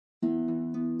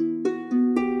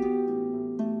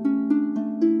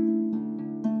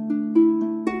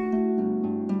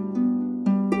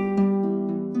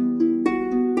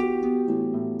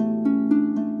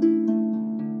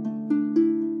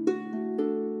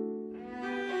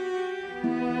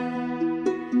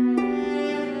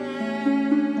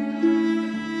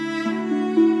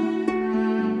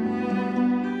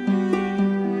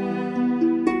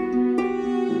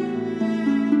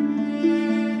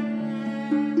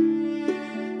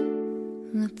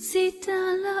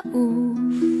לעוף,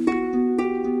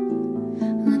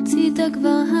 רצית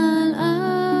כבר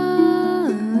הלאה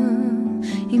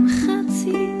עם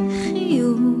חצי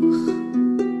חיוך,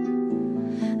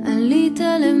 עלית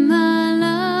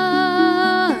למעלה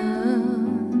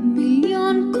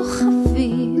מיליון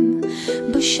כוכבים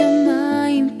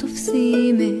בשמיים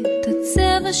תופסים את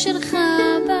הצבע שלך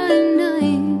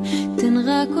בעיניים, תן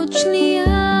רק עוד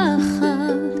שנייה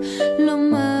אחת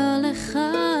לומר לך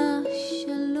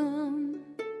שלום.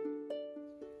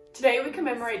 Today we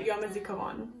commemorate Yom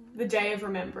Hazikaron, the Day of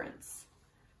Remembrance.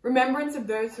 Remembrance of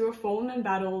those who have fallen in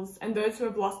battles and those who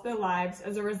have lost their lives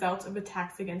as a result of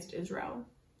attacks against Israel.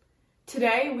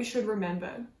 Today we should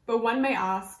remember, but one may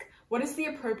ask, what is the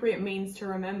appropriate means to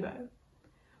remember?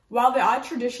 While there are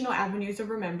traditional avenues of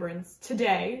remembrance,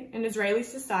 today, in Israeli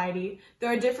society,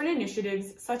 there are different initiatives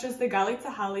such as the Gali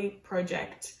Tzahali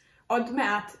project, Od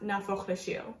Me'at Nafoch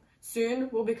Leshir, soon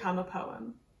will become a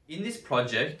poem. In this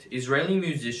project, Israeli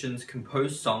musicians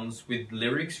compose songs with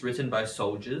lyrics written by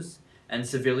soldiers and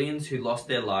civilians who lost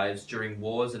their lives during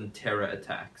wars and terror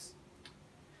attacks.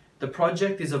 The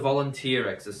project is a volunteer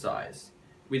exercise,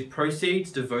 with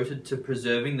proceeds devoted to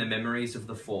preserving the memories of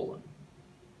the fallen.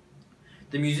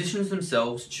 The musicians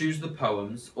themselves choose the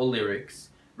poems or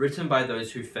lyrics written by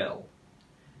those who fell,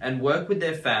 and work with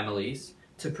their families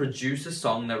to produce a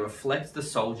song that reflects the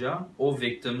soldier or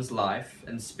victim's life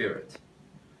and spirit.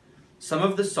 Some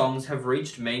of the songs have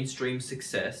reached mainstream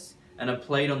success and are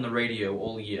played on the radio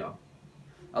all year,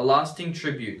 a lasting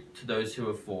tribute to those who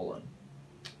have fallen.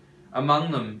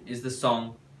 Among them is the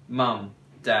song Mum,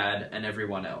 Dad and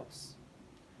Everyone Else.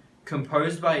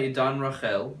 Composed by Idan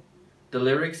Rachel, the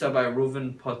lyrics are by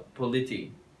Reuven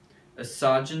Politi, a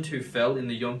sergeant who fell in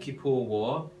the Yom Kippur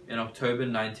War in October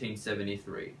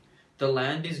 1973. The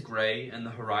land is grey and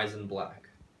the horizon black.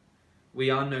 We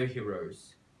are no heroes.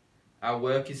 Our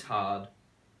work is hard.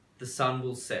 The sun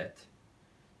will set.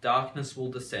 Darkness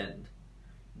will descend.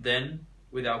 Then,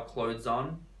 with our clothes on,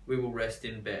 we will rest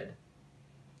in bed.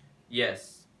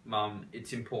 Yes, Mum,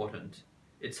 it's important.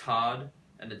 It's hard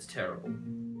and it's terrible.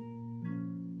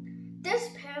 This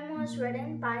poem was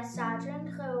written by Sergeant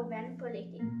Reuven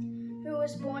Politi, who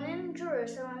was born in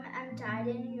Jerusalem and died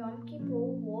in Yom Kippur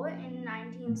War in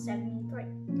 1973.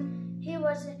 He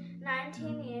was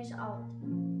 19 years old.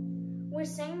 We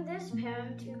sing this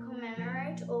poem to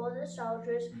commemorate all the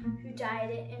soldiers who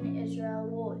died in Israel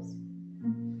wars.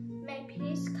 May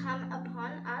peace come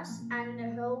upon us and the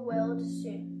whole world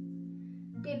soon.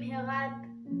 B'mhera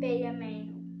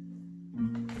b'yameinu.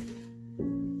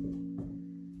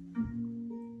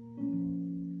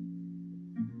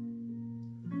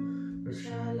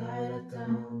 בשלילה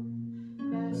תם,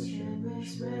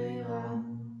 והשמש מאירה,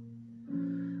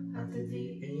 את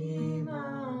תדעי מה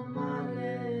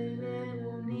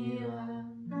לעינינו נראה,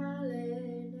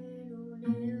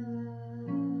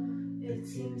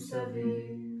 עצים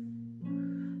סביב,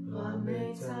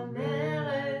 רמי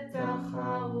צמרת,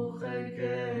 תחרוכי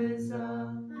גזע,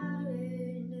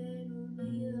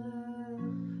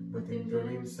 בתים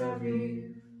גדולים סביב,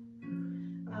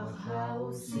 אך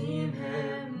הרוסים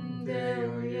הם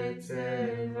דהויי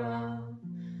צבע,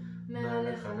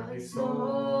 מעליך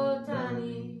להריסות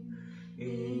אני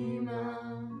אמא,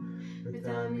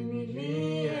 ותאמיני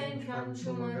לי אין כאן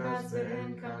שום אגס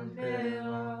ואין כאן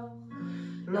פרח.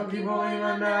 לא גיבורים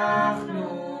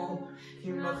אנחנו,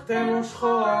 כי מלאכתנו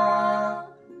שחורה,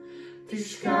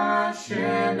 תשקע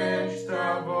השמש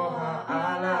תבוא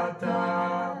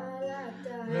העלתה,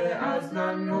 ואז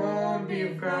ננום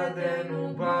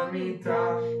בבגדנו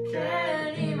במיטה.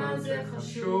 כן אמא זה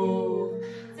חשוב,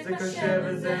 זה קשה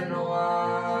וזה נורא.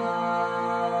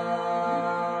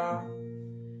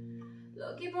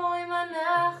 לא גיבורים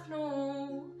אנחנו,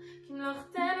 כי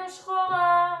מלאכתנו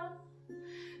שחורה,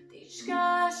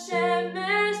 תשקע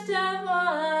השמש תבוא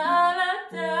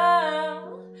העלתה,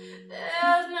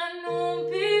 ואז ננום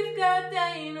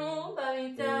בבגדנו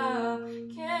במיטה.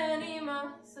 כן אמא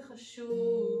זה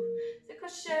חשוב, זה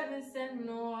קשה וזה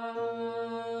נורא.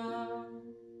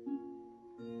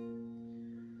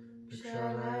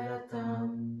 כשהלילה תם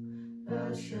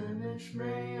והשמש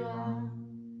מאירה,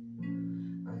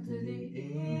 את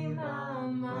תדעי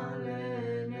מה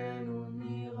לעינינו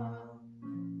נראה.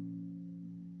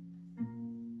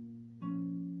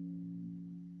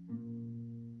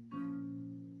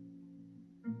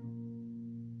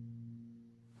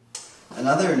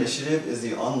 Another initiative is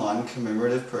the online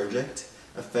commemorative project,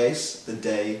 A Face, the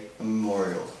Day, a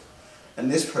Memorial. In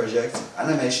this project,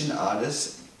 animation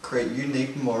artists create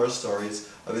unique memorial stories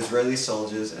of Israeli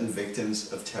soldiers and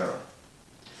victims of terror.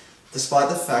 Despite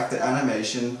the fact that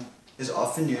animation is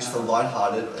often used for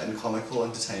light-hearted and comical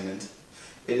entertainment,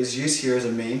 It is used here as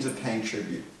a means of paying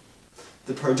tribute.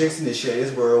 The project's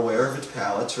initiators were aware of its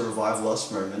power to revive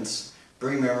lost moments,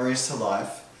 bring memories to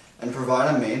life, and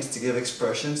provide a means to give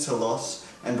expressions to loss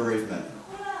and bereavement.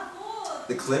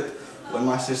 The clip, When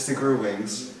My Sister Grew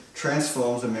Wings,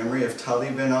 transforms the memory of Tali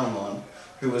Ben Almon,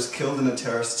 who was killed in a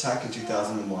terrorist attack in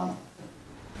 2001.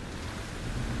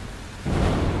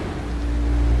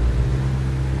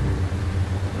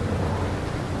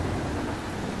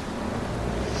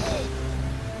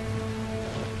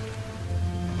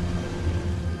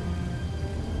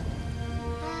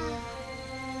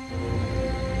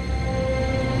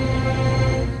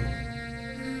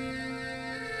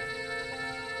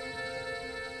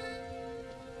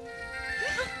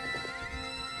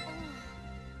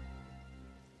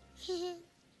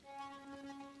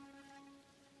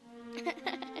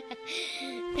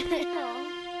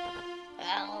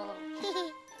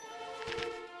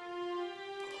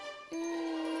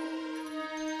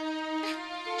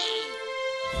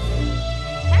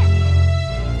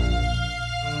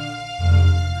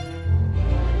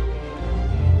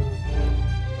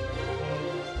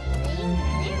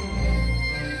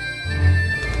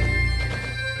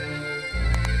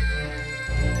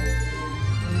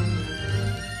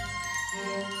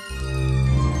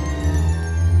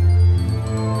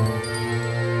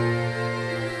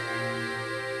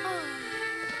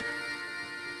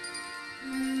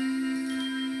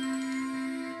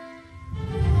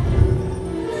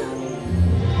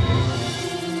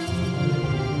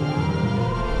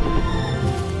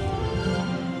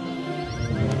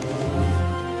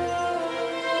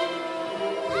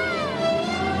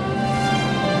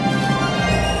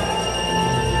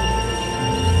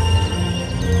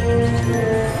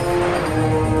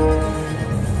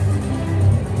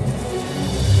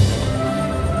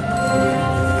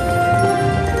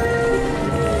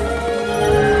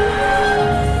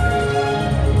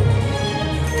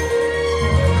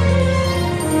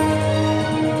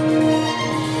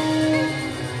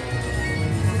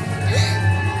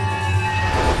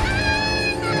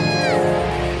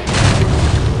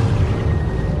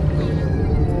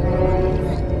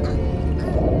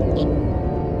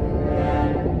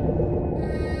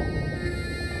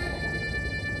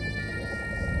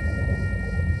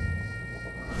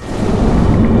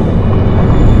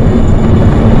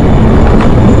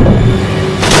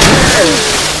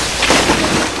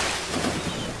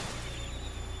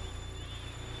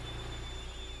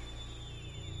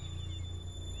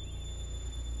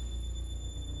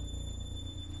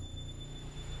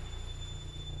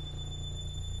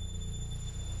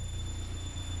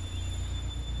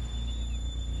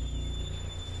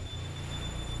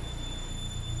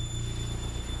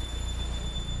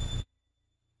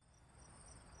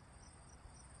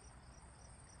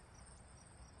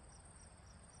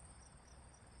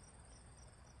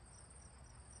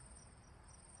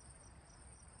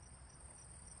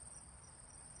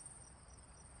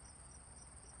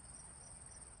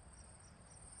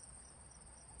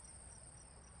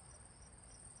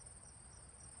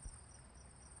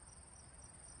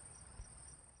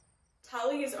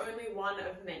 Tali is only one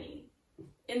of many.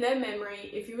 In their memory,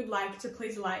 if you would like to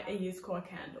please light a used core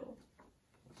candle.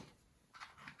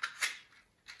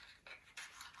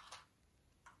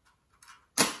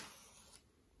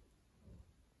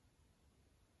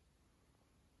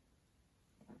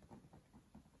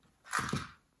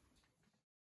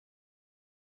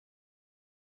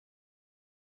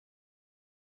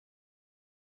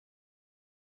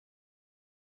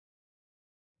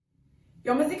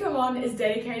 Yom Hazikaron is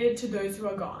dedicated to those who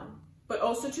are gone, but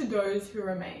also to those who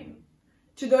remain,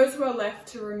 to those who are left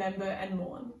to remember and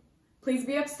mourn. Please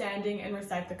be upstanding and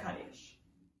recite the Kaddish.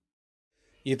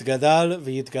 יתגדל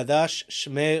ויתקדש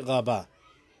שמי רבה.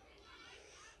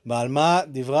 בעלמא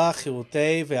דברה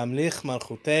חירותי וימליך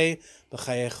מלכותי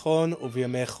בחייכון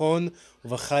ובימיכון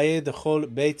ובחיי דכל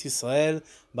בית ישראל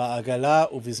בעגלה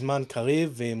ובזמן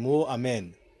קריב ואמרו אמן.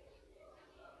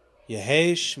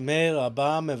 יהי שמי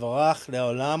רבה מברך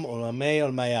לעולם עולמי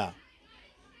עולמיה.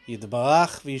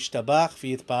 יתברך וישתבח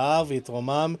ויתפאר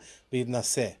ויתרומם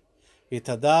ויתנשא.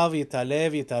 ויתהדר ויתעלה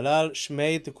ויתהלל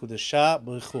שמי תקודשה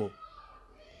ברכו.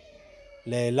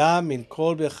 לעילה מן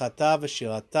כל ברכתה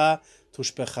ושירתה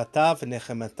תושבחתה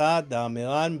ונחמתה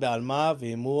דאמירן בעלמה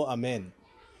ואמרו אמן.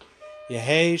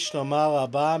 יהי שלמה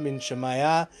רבה מן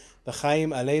שמיה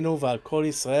בחיים עלינו ועל כל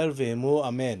ישראל ואמרו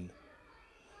אמן.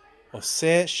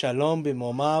 עושה שלום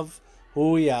במרומיו,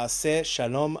 הוא יעשה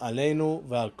שלום עלינו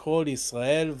ועל כל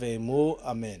ישראל ואמרו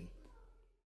אמן.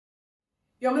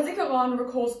 Yom Hazikaron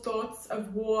recalls thoughts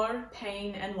of war,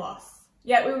 pain, and loss,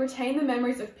 yet we retain the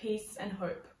memories of peace and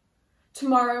hope.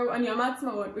 Tomorrow, on Yom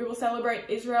Ha'atzmaut, we will celebrate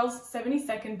Israel's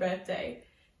 72nd birthday,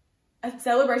 a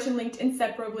celebration linked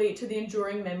inseparably to the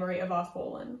enduring memory of our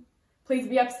fallen. Please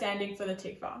be upstanding for the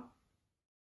Tikva.